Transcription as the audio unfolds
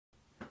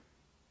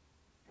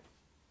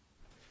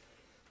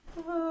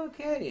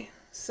Okay,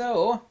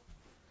 so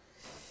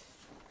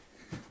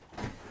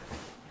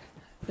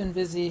I've been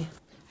busy.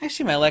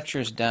 Actually, my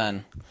lecture's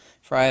done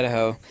for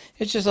Idaho.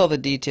 It's just all the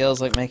details,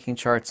 like making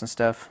charts and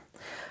stuff.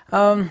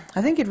 I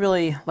think you'd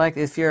really like,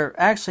 if you're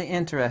actually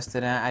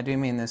interested, and I do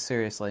mean this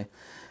seriously,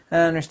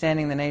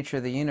 understanding the nature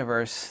of the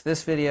universe,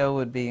 this video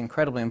would be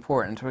incredibly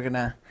important. We're going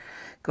to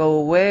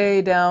go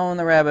way down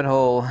the rabbit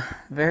hole,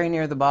 very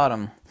near the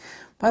bottom.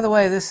 By the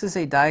way, this is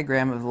a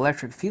diagram of the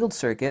electric field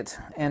circuit,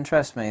 and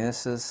trust me,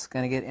 this is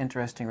going to get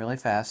interesting really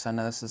fast. I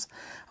know this is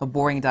a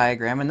boring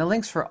diagram, and the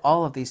links for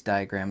all of these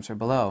diagrams are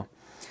below.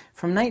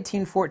 From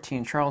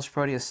 1914, Charles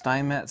Proteus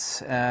Steinmetz,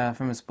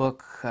 from his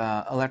book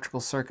Electrical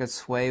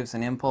Circuits, Waves,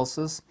 and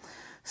Impulses.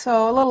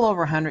 So a little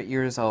over 100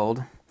 years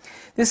old.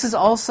 This is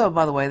also,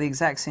 by the way, the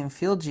exact same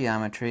field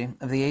geometry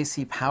of the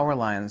AC power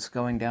lines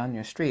going down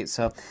your street.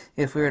 So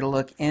if we were to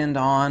look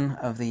end-on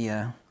of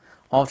the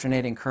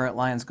alternating current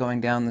lines going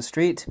down the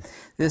street,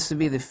 this would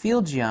be the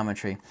field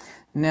geometry.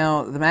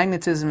 Now, the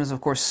magnetism is,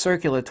 of course,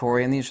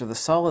 circulatory, and these are the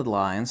solid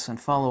lines. And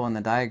follow on the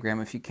diagram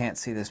if you can't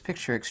see this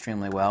picture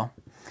extremely well.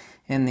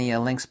 In the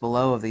links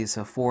below of these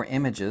 4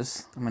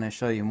 images, I'm going to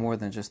show you more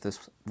than just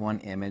this one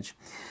image.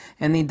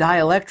 And the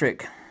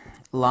dielectric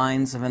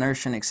lines of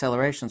inertia and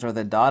accelerations are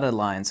the dotted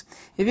lines.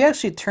 If you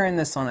actually turn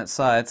this on its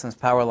side, since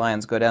power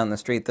lines go down the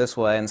street this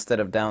way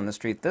instead of down the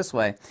street this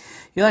way,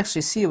 you'll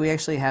actually see we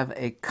actually have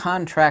a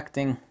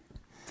contracting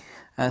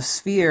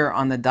sphere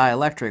on the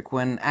dielectric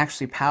when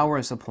actually power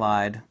is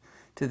applied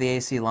to the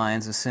AC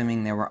lines,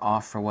 assuming they were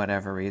off for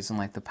whatever reason,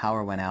 like the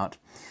power went out.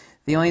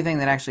 The only thing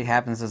that actually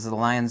happens is the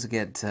lines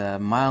get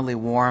mildly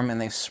warm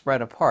and they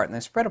spread apart. And they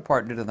spread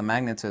apart due to the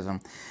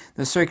magnetism,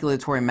 the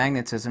circulatory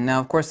magnetism. Now,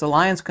 of course, the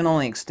lines can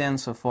only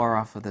extend so far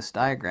off of this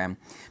diagram.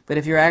 But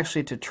if you're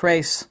actually to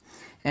trace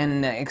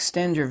and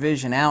extend your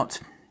vision out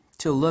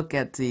to look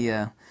at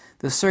the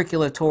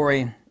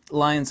circulatory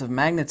lines of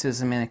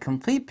magnetism in a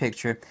complete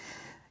picture,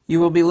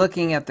 you will be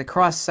looking at the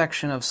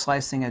cross-section of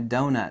slicing a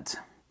donut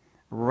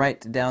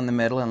right down the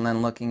middle, and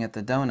then looking at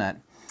the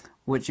donut.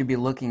 What you'd be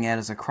looking at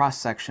is a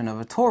cross-section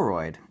of a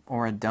toroid,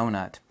 or a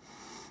donut.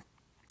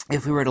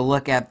 If we were to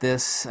look at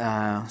this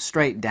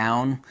straight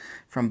down,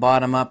 from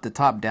bottom up to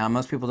top down,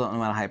 most people don't know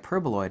what a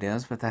hyperboloid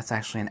is, but that's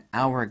actually an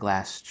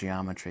hourglass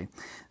geometry.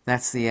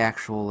 That's the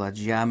actual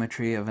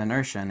geometry of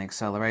inertia and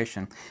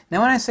acceleration.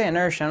 Now, when I say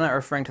inertia, I'm not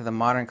referring to the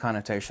modern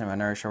connotation of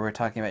inertia. We're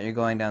talking about you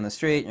going down the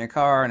street in your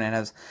car and it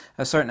has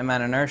a certain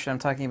amount of inertia. I'm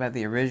talking about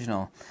the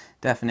original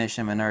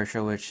definition of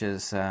inertia, which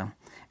is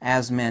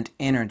as meant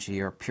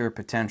energy or pure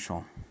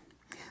potential.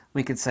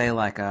 We could say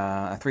like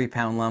a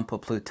 3-pound lump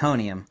of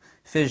plutonium,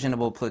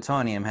 fissionable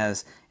plutonium,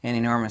 has an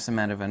enormous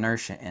amount of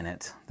inertia in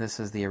it. This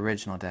is the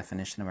original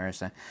definition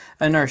of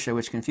inertia,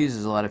 which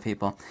confuses a lot of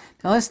people.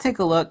 Now let's take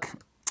a look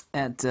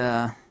at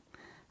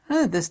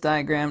this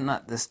diagram,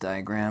 not this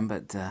diagram,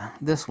 but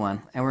this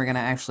one, and we're going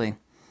to actually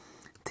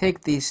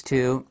take these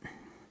two,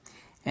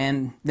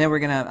 and then we're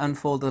going to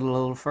unfold it a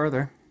little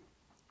further.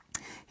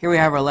 Here we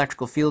have our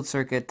electrical field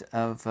circuit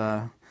of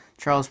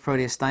Charles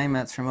Proteus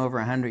Steinmetz from over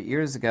 100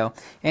 years ago.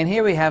 And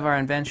here we have our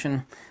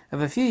invention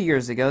of a few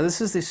years ago.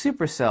 This is the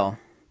supercell.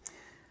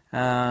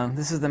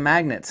 This is the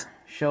magnet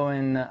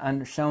shown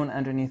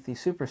underneath the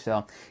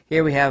supercell.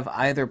 Here we have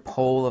either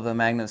pole of the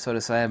magnet, so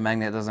to say. A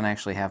magnet doesn't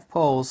actually have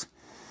poles.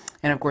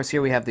 And of course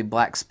here we have the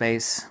black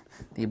space,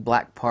 the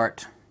black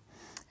part.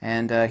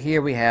 And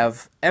here we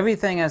have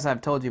everything, as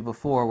I've told you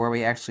before, where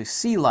we actually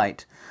see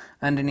light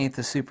underneath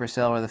the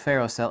supercell or the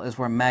ferrocell is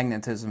where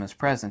magnetism is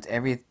present.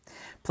 Every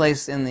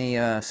place in the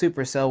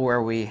supercell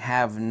where we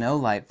have no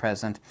light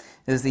present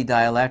is the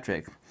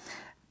dielectric.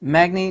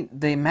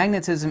 The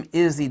magnetism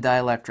is the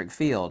dielectric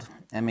field.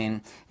 I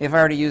mean, if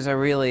I were to use a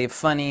really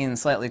funny and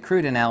slightly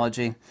crude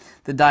analogy,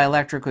 the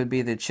dielectric would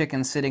be the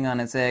chicken sitting on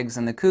its eggs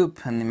in the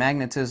coop, and the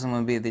magnetism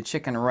would be the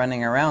chicken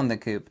running around the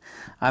coop.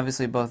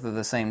 Obviously, both are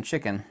the same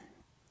chicken.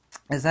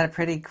 Is that a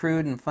pretty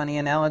crude and funny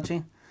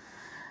analogy?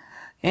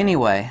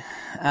 Anyway,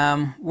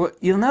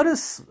 you'll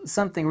notice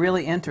something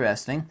really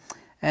interesting,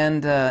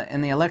 and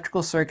in the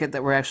electrical circuit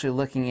that we're actually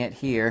looking at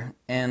here,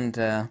 and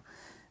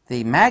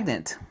the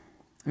magnet.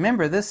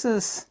 Remember, this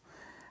is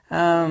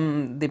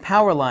the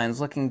power lines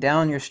looking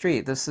down your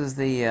street. This is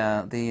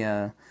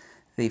the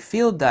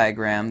field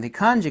diagram, the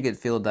conjugate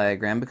field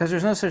diagram, because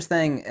there's no such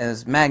thing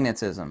as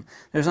magnetism.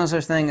 There's no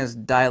such thing as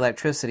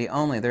dielectricity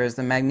only. There is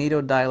the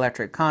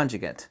Magneto-Dielectric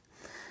conjugate.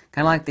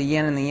 Kind of like the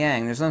yin and the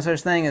yang. There's no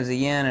such thing as a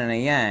yin and a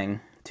yang,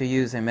 to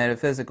use a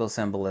metaphysical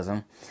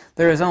symbolism.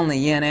 There is only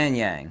yin and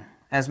yang,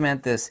 as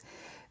meant this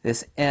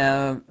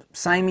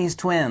Siamese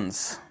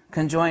twins,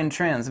 conjoined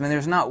twins. I mean,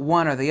 there's not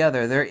one or the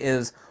other. There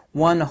is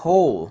one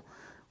whole,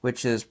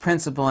 which is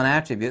principle and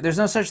attribute. There's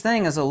no such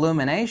thing as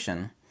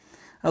illumination.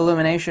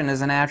 Illumination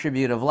is an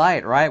attribute of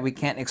light, right? We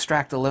can't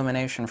extract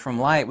illumination from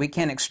light. We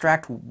can't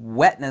extract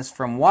wetness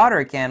from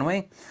water, can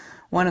we?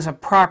 One is a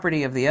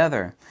property of the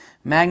other.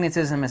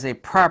 Magnetism is a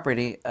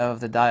property of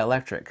the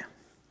dielectric.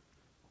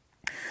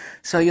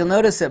 So you'll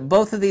notice that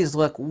both of these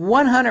look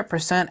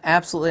 100%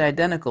 absolutely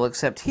identical,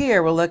 except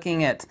here we're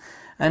looking at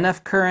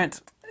enough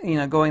current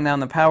going down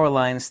the power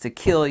lines to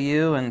kill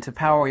you and to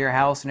power your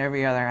house and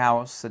every other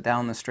house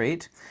down the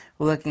street.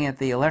 We're looking at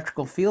the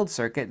electrical field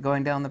circuit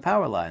going down the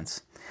power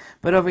lines.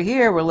 But over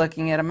here, we're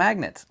looking at a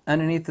magnet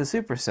underneath the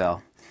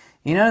supercell.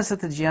 You notice that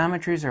the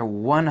geometries are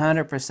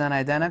 100%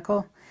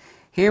 identical?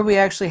 Here we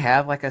actually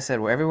have, like I said,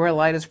 everywhere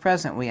light is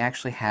present, we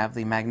actually have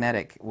the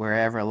magnetic.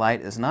 Wherever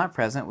light is not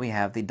present, we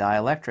have the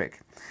dielectric.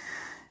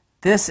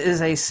 This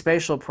is a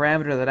spatial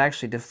parameter that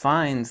actually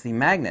defines the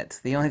magnet.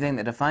 The only thing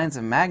that defines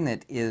a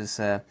magnet is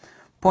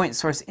point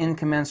source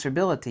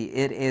incommensurability.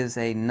 It is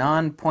a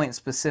non-point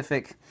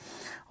specific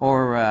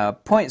or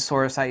point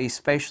source, i.e.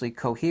 spatially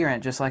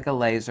coherent, just like a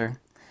laser.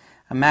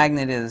 A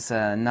magnet is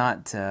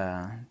not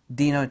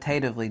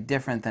denotatively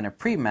different than a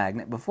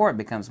pre-magnet before it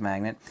becomes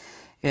magnet.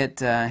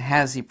 It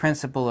has the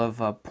principle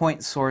of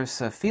point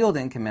source field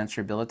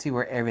incommensurability,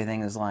 where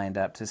everything is lined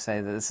up. To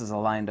say that this is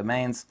aligned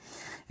domains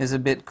is a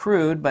bit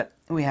crude, but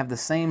we have the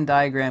same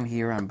diagram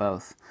here on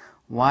both.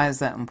 Why is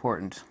that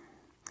important?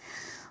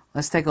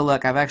 Let's take a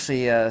look. I've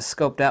actually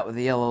scoped out with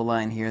the yellow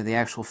line here the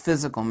actual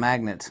physical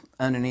magnet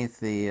underneath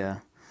the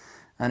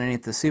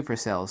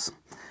supercells.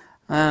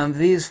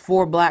 These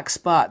four black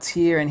spots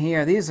here and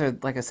here, these are,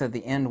 like I said,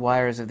 the end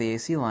wires of the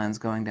AC lines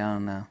going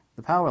down the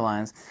power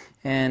lines.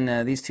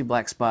 And these two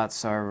black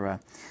spots are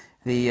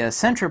the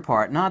center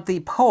part, not the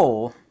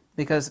pole,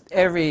 because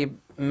every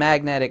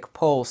magnetic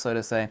pole, so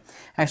to say,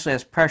 actually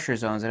has pressure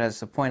zones. It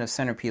has a point of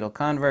centripetal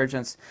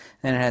convergence,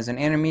 then it has an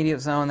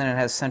intermediate zone, then it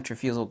has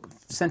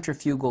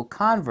centrifugal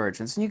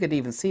convergence. And you could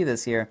even see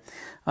this here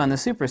on the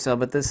supercell,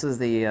 but this is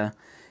the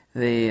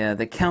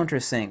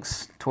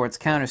countersinks towards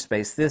counter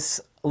space.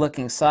 This,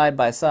 looking side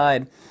by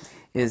side,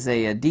 is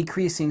a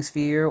decreasing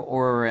sphere,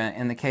 or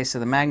in the case of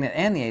the magnet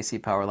and the AC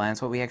power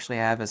lines, what we actually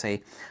have is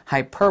a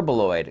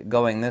hyperboloid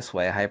going this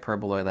way. A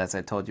hyperboloid, as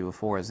I told you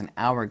before, is an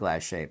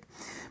hourglass shape.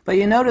 But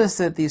you notice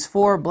that these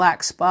four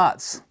black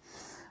spots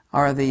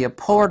are the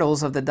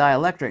portals of the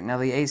dielectric. Now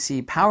the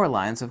AC power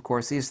lines, of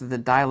course, these are the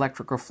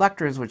dielectric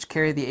reflectors which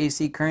carry the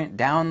AC current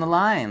down the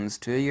lines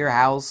to your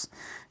house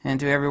and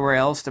to everywhere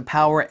else to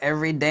power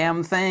every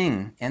damn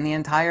thing in the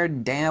entire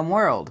damn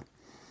world.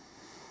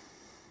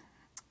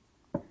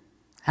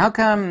 How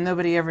come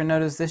nobody ever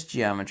noticed this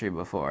geometry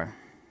before?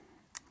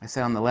 I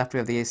said on the left we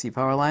have the AC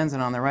power lines,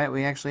 and on the right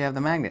we actually have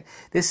the magnet.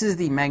 This is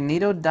the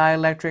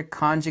Magneto-Dielectric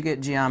conjugate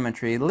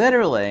geometry.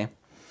 Literally,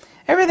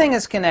 everything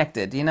is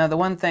connected. You know, the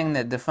one thing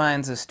that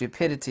defines the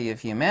stupidity of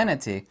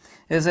humanity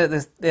is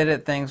that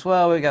it thinks,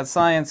 well, we got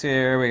science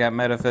here, we got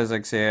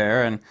metaphysics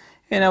here, and,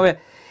 you know,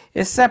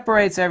 it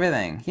separates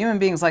everything. Human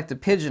beings like to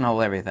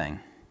pigeonhole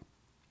everything.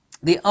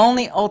 The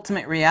only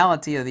ultimate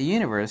reality of the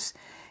universe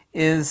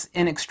is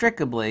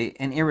inextricably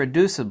and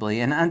irreducibly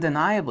and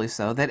undeniably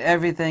so that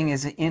everything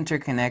is an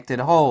interconnected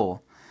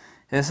whole.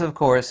 This, of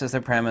course, is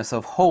the premise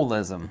of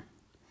holism.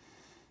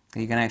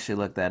 You can actually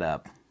look that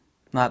up.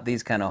 Not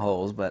these kind of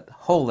holes, but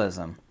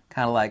holism.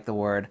 Kind of like the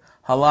word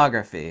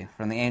holography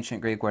from the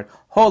ancient Greek word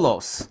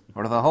holos,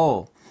 or the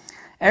whole.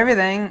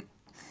 Everything,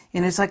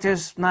 and it's like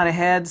there's not a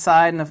head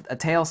side and a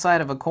tail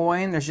side of a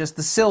coin. There's just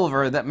the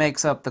silver that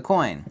makes up the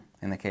coin,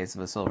 in the case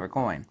of a silver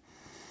coin.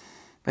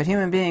 But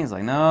human beings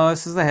like, no,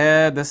 this is the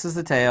head, this is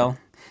the tail.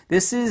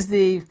 This is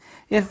the,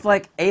 if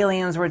like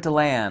aliens were to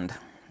land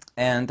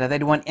and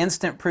they'd want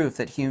instant proof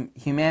that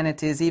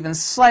humanity is even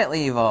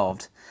slightly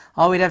evolved,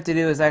 all we'd have to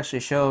do is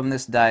actually show them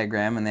this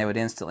diagram and they would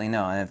instantly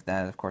know. And if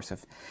that, of course,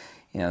 if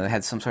they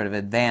had some sort of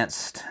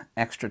advanced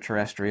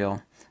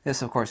extraterrestrial,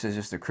 this of course is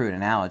just a crude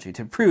analogy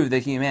to prove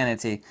that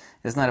humanity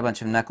is not a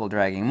bunch of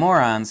knuckle-dragging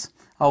morons.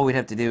 All we'd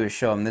have to do is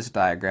show them this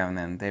diagram, and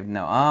then they'd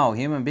know, oh,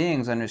 human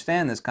beings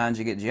understand this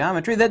conjugate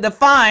geometry that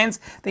defines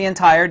the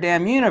entire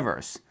damn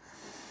universe.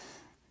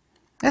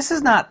 This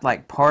is not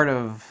like part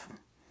of,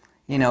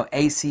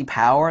 AC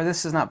power.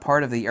 This is not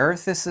part of the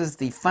Earth. This is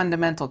the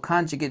fundamental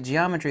conjugate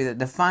geometry that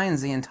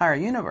defines the entire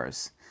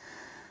universe.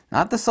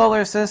 Not the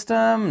solar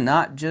system,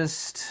 not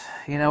just,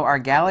 our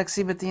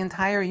galaxy, but the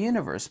entire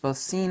universe, both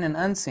seen and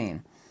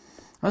unseen.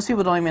 Most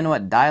people don't even know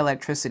what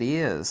dielectricity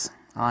is.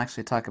 I'll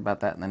actually talk about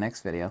that in the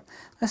next video.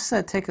 Let's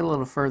take it a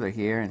little further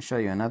here and show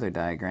you another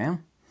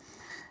diagram.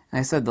 And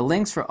I said the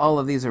links for all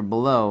of these are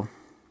below.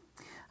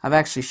 I've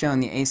actually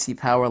shown the AC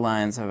power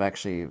lines. I've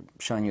actually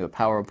shown you a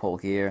power pole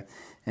here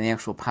and the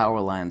actual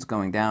power lines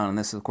going down. And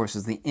this, of course,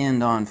 is the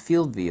end-on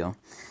field view.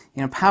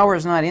 Power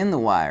is not in the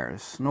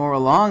wires, nor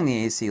along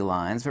the AC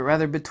lines, but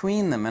rather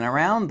between them and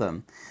around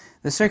them.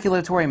 The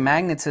circulatory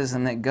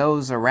magnetism that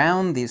goes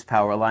around these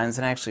power lines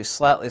and actually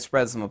slightly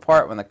spreads them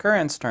apart when the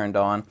current's turned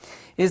on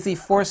is the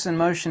force and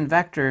motion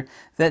vector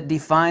that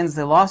defines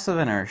the loss of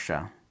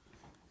inertia.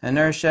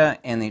 Inertia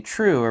in the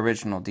true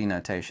original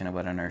denotation of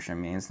what inertia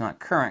means, not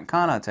current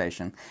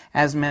connotation,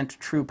 as meant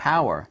true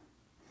power.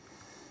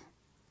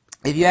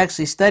 If you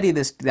actually study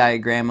this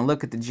diagram and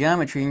look at the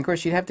geometry, and of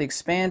course you'd have to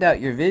expand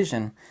out your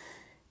vision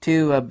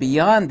to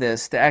beyond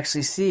this to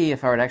actually see,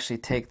 if I would actually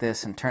take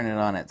this and turn it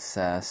on its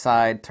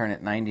side, turn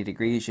it 90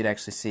 degrees, you'd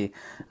actually see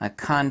a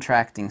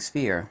contracting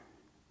sphere.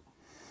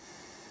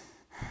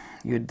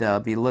 You'd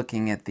be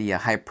looking at the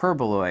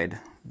hyperboloid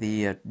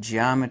the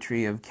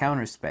geometry of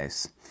counter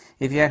space.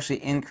 If you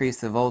actually increase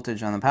the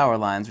voltage on the power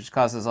lines, which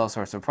causes all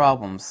sorts of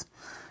problems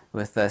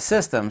with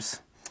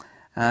systems,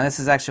 this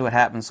is actually what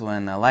happens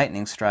when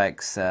lightning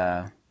strikes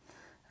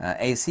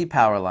AC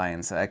power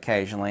lines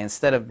occasionally.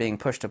 Instead of being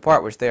pushed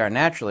apart, which they are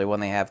naturally when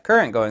they have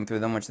current going through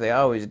them, which they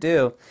always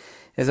do,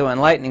 is that when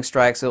lightning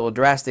strikes, it will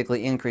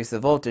drastically increase the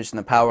voltage and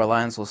the power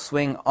lines will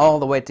swing all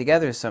the way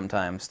together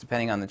sometimes,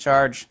 depending on the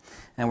charge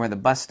and where the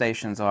bus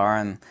stations are,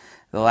 and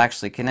they'll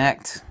actually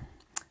connect.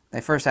 They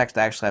first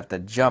actually have to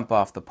jump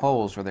off the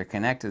poles where they're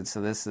connected,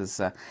 so this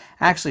is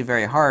actually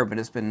very hard, but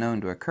it's been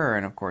known to occur,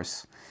 and of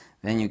course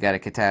then you got a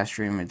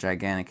catastrophe and a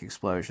gigantic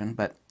explosion.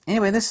 But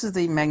anyway, this is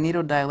the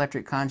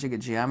Magneto-Dielectric conjugate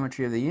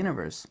geometry of the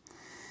universe.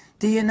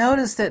 Do you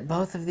notice that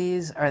both of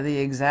these are the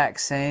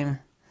exact same?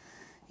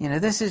 You know,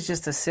 this is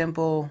just a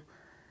simple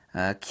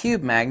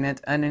cube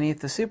magnet underneath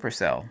the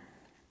supercell.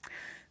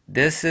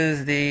 This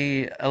is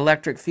the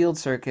electric field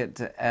circuit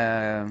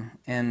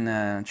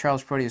in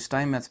Charles Proteus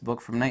Steinmetz's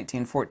book from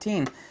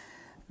 1914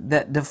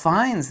 that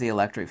defines the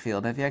electric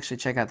field. If you actually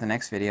check out the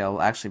next video,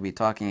 I'll actually be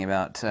talking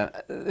about,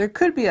 there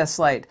could be a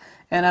slight,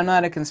 and I'm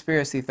not a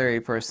conspiracy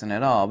theory person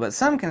at all, but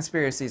some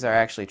conspiracies are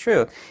actually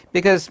true,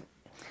 because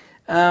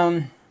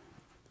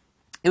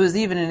it was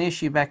even an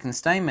issue back in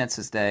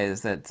Steinmetz's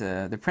days that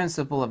the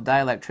principle of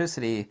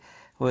dielectricity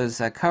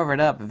was covered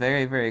up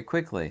very, very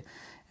quickly.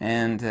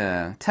 And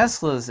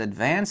Tesla's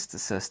advanced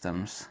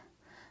systems,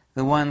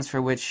 the ones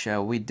for which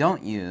we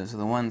don't use,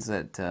 the ones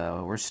that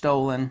were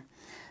stolen,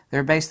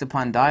 they're based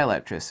upon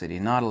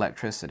dielectricity, not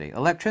electricity.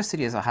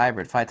 Electricity is a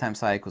hybrid. Phi times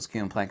psi equals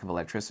Q in Planck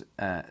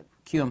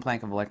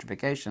of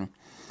electrification.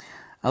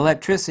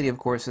 Electricity, of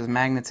course, is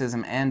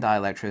magnetism and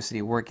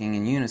dielectricity working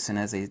in unison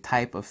as a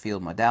type of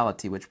field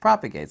modality which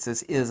propagates.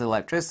 This is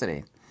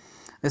electricity.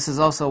 This is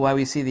also why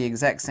we see the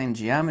exact same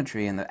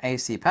geometry in the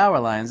AC power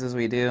lines as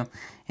we do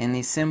in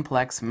the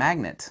simplex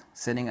magnet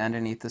sitting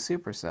underneath the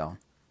supercell.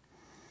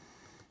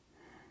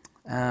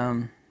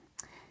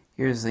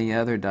 Here's the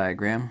other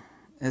diagram.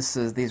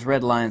 These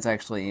red lines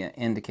actually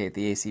indicate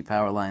the AC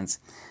power lines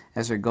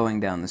as they're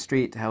going down the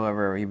street.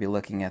 However, you'd be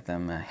looking at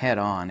them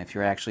head-on. If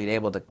you're actually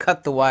able to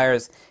cut the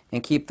wires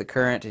and keep the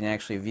current and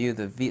actually view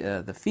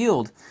the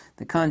field,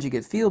 the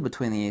conjugate field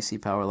between the AC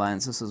power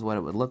lines, this is what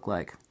it would look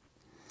like.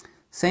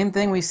 Same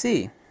thing we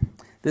see.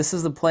 This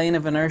is the plane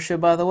of inertia,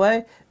 by the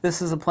way.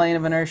 This is the plane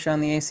of inertia on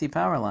the AC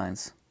power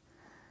lines.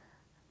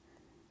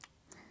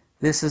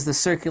 This is the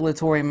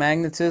circulatory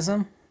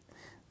magnetism.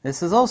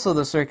 This is also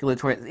the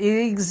circulatory,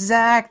 the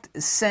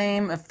exact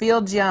same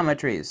field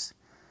geometries.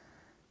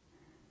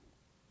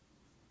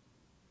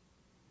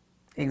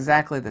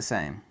 Exactly the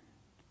same.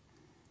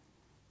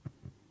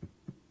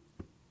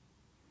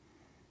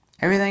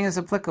 Everything is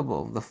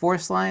applicable. The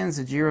force lines,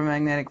 the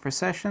geomagnetic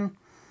precession,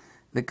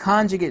 the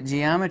conjugate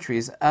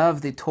geometries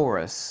of the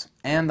torus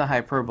and the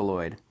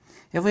hyperboloid.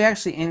 If we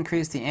actually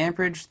increase the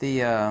amperage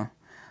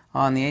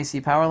on the AC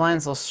power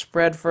lines, they'll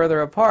spread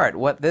further apart.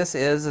 What this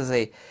is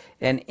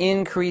an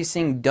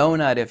increasing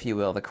donut, if you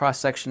will, the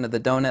cross-section of the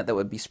donut that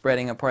would be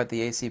spreading apart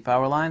the AC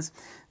power lines.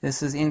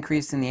 This is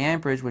increased in the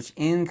amperage, which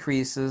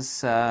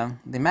increases the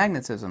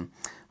magnetism.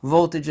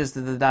 Voltages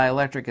to the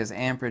dielectric as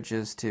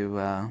amperages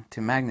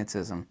to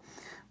magnetism.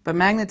 But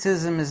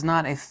magnetism is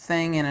not a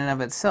thing in and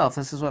of itself.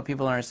 This is what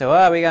people understand.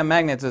 Oh, we got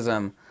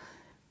magnetism.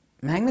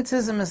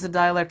 Magnetism is the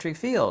dielectric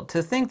field.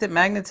 To think that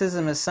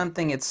magnetism is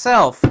something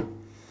itself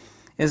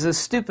is as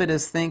stupid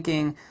as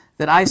thinking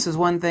that ice is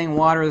one thing,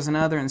 water is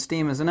another, and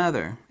steam is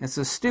another. It's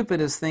as stupid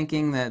as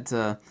thinking that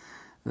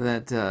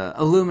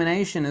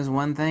illumination is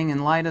one thing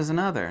and light is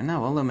another.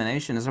 No,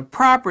 illumination is a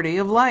property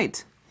of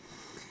light.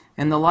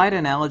 In the light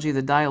analogy,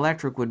 the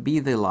dielectric would be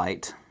the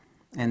light,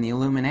 and the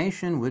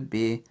illumination would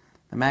be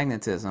the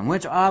magnetism,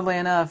 which oddly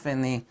enough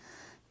in the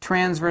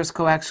transverse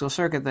coaxial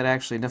circuit that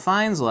actually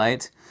defines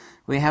light,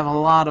 we have a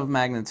lot of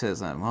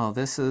magnetism. Well,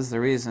 this is the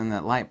reason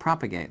that light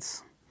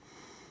propagates.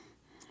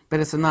 But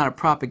it's not a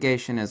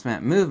propagation as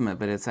meant movement,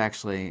 but it's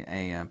actually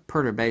a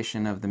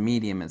perturbation of the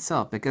medium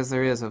itself, because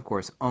there is, of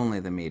course,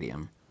 only the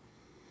medium.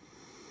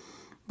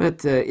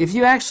 But if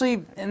you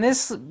actually, and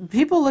this,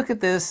 people look at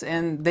this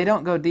and they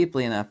don't go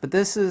deeply enough, but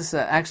this is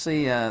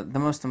actually the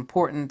most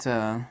important,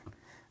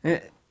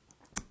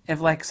 if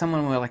like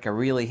someone were like a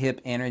really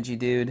hip energy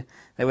dude,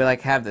 they would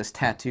like have this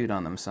tattooed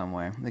on them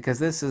somewhere, because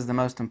this is the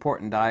most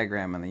important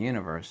diagram in the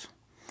universe.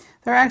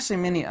 There are actually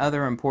many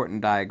other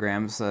important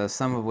diagrams,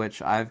 some of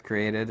which I've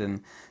created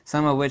and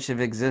some of which have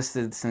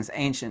existed since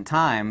ancient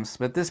times,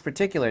 but this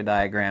particular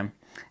diagram,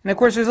 and of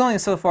course there's only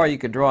so far you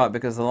could draw it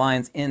because the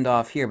lines end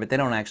off here, but they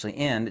don't actually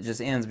end, it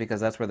just ends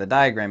because that's where the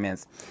diagram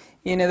ends.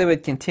 You know, they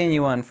would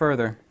continue on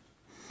further.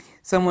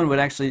 Someone would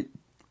actually,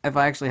 if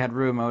I actually had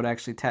room, I would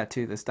actually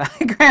tattoo this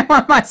diagram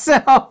on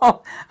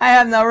myself. I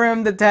have no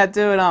room to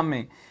tattoo it on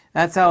me.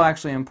 That's how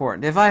actually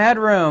important. If I had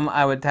room,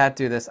 I would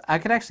tattoo this. I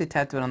could actually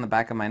tattoo it on the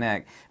back of my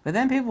neck. But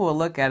then people will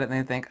look at it and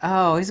they think,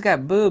 oh, he's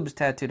got boobs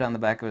tattooed on the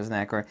back of his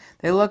neck. Or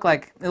they look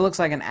like, it looks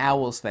like an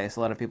owl's face.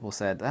 A lot of people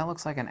said, that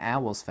looks like an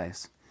owl's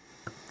face.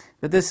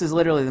 But this is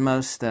literally the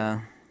most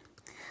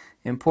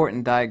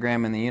important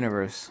diagram in the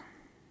universe.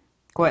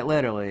 Quite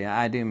literally,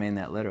 I do mean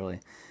that literally.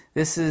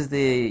 This is the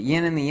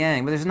yin and the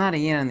yang, but there's not a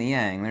yin and the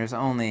yang. There's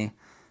only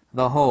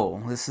the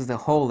whole. This is the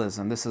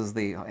holism. This is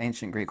the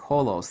ancient Greek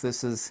holos.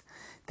 This is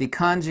the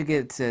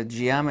conjugate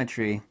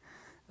geometry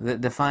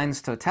that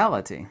defines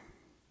totality.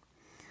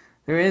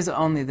 There is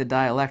only the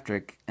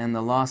dielectric and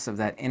the loss of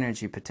that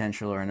energy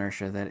potential or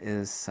inertia that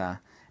is,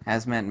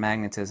 as meant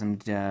magnetism.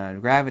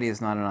 Gravity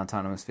is not an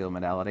autonomous field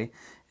modality.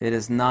 It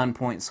is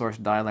non-point source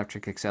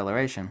dielectric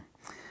acceleration.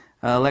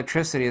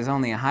 Electricity is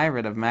only a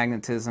hybrid of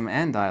magnetism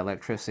and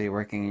dielectricity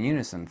working in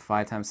unison.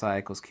 Phi times psi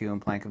equals Q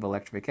in Planck of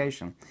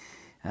electrification.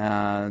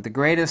 The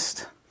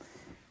greatest,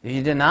 if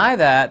you deny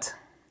that,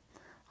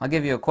 I'll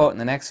give you a quote in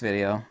the next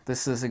video.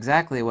 This is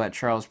exactly what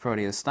Charles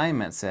Proteus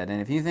Steinmetz said. And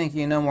if you think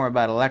you know more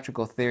about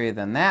electrical theory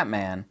than that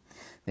man,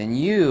 then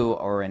you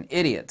are an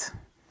idiot.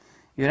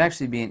 You'd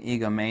actually be an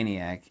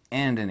egomaniac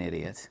and an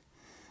idiot.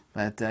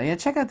 But yeah,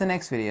 check out the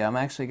next video. I'm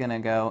actually going to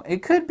go.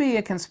 It could be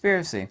a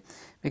conspiracy,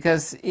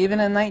 because even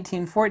in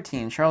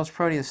 1914, Charles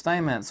Proteus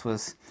Steinmetz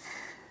was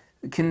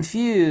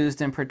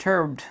confused and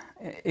perturbed.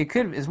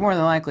 It's more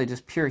than likely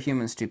just pure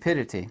human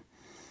stupidity.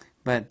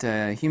 But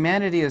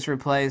humanity has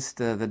replaced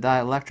the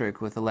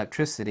dielectric with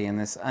electricity, and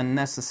this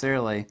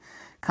unnecessarily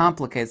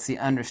complicates the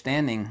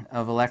understanding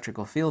of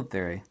electrical field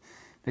theory,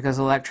 because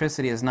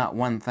electricity is not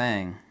one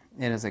thing.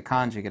 It is a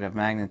conjugate of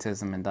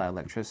magnetism and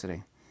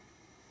dielectricity.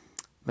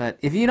 But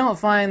if you don't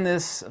find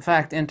this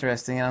fact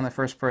interesting, and I'm the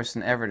first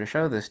person ever to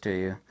show this to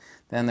you,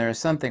 then there is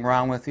something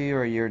wrong with you,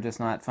 or you're just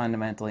not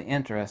fundamentally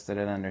interested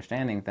in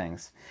understanding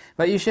things.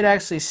 But you should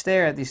actually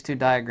stare at these two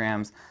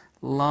diagrams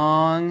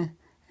long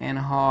and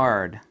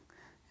hard,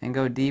 and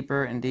go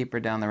deeper and deeper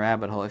down the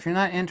rabbit hole. If you're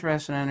not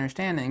interested in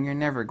understanding, you're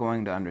never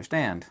going to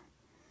understand.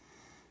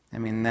 I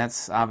mean,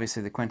 that's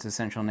obviously the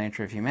quintessential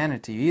nature of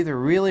humanity. You either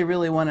really,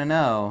 really want to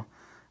know,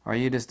 or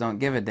you just don't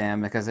give a damn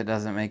because it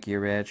doesn't make you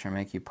rich or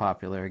make you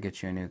popular or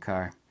get you a new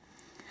car.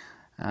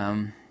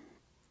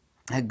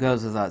 That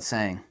goes without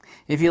saying.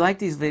 If you like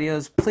these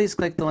videos, please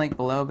click the link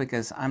below,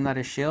 because I'm not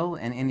a shill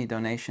and any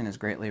donation is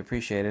greatly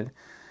appreciated.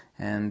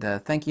 And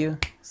thank you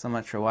so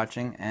much for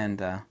watching.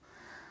 And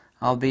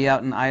I'll be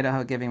out in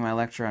Idaho giving my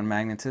lecture on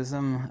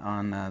magnetism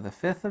on the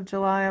 5th of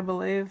July, I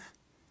believe.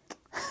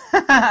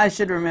 I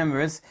should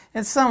remember. It's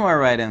somewhere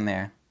right in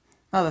there.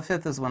 Oh, the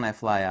 5th is when I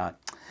fly out.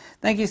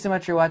 Thank you so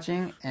much for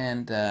watching,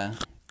 and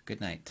good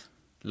night.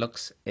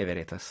 Lux e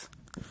veritas.